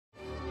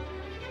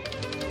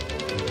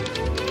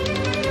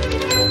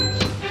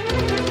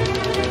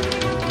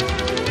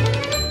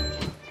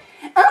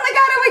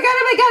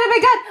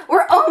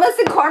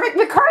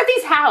Cormac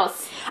McCarthy's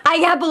house. I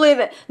can't believe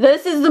it.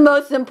 This is the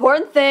most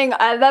important thing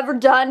I've ever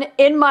done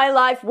in my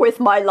life with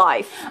my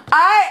life.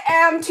 I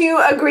am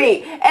to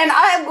agree. And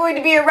I am going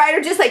to be a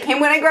writer just like him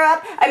when I grow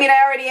up. I mean, I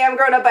already am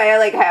grown up. I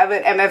have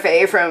an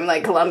MFA from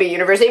Columbia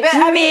University.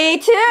 But Me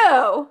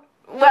too.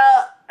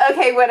 Well,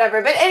 okay,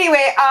 whatever. But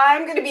anyway,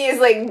 I'm gonna be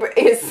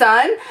his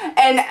son,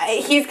 and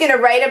he's gonna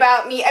write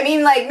about me. I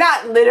mean,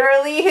 not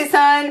literally his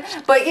son,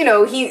 but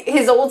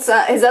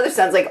his other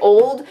son's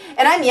old,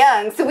 and I'm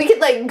young, so we could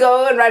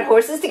go and ride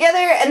horses together,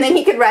 and then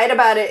he could write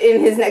about it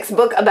in his next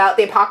book about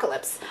the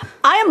apocalypse.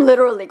 I am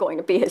literally going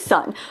to be his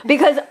son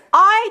because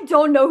I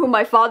don't know who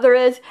my father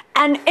is,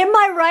 and in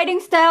my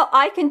writing style,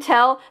 I can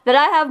tell that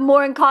I have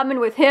more in common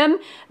with him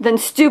than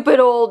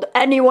stupid old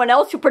anyone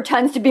else who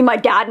pretends to be my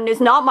dad and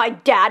is not my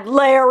dad,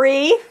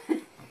 Larry.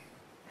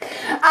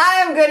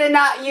 I'm gonna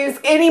not use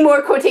any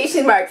more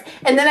quotation marks,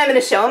 and then I'm gonna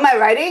show him my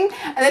writing,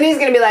 and then he's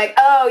gonna be like,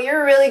 oh,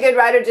 you're a really good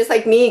writer just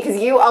like me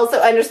because you also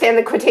understand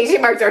the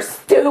quotation marks are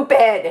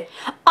stupid.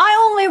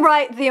 I only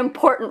write the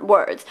important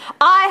words.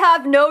 I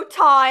have no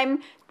time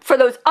for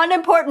those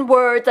unimportant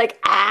words like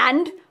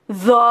and,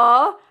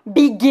 the,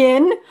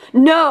 begin.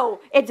 No,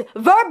 it's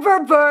verb,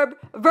 verb, verb,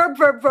 verb,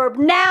 verb, verb,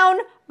 noun,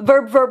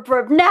 verb, verb,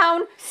 verb,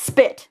 noun,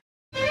 spit.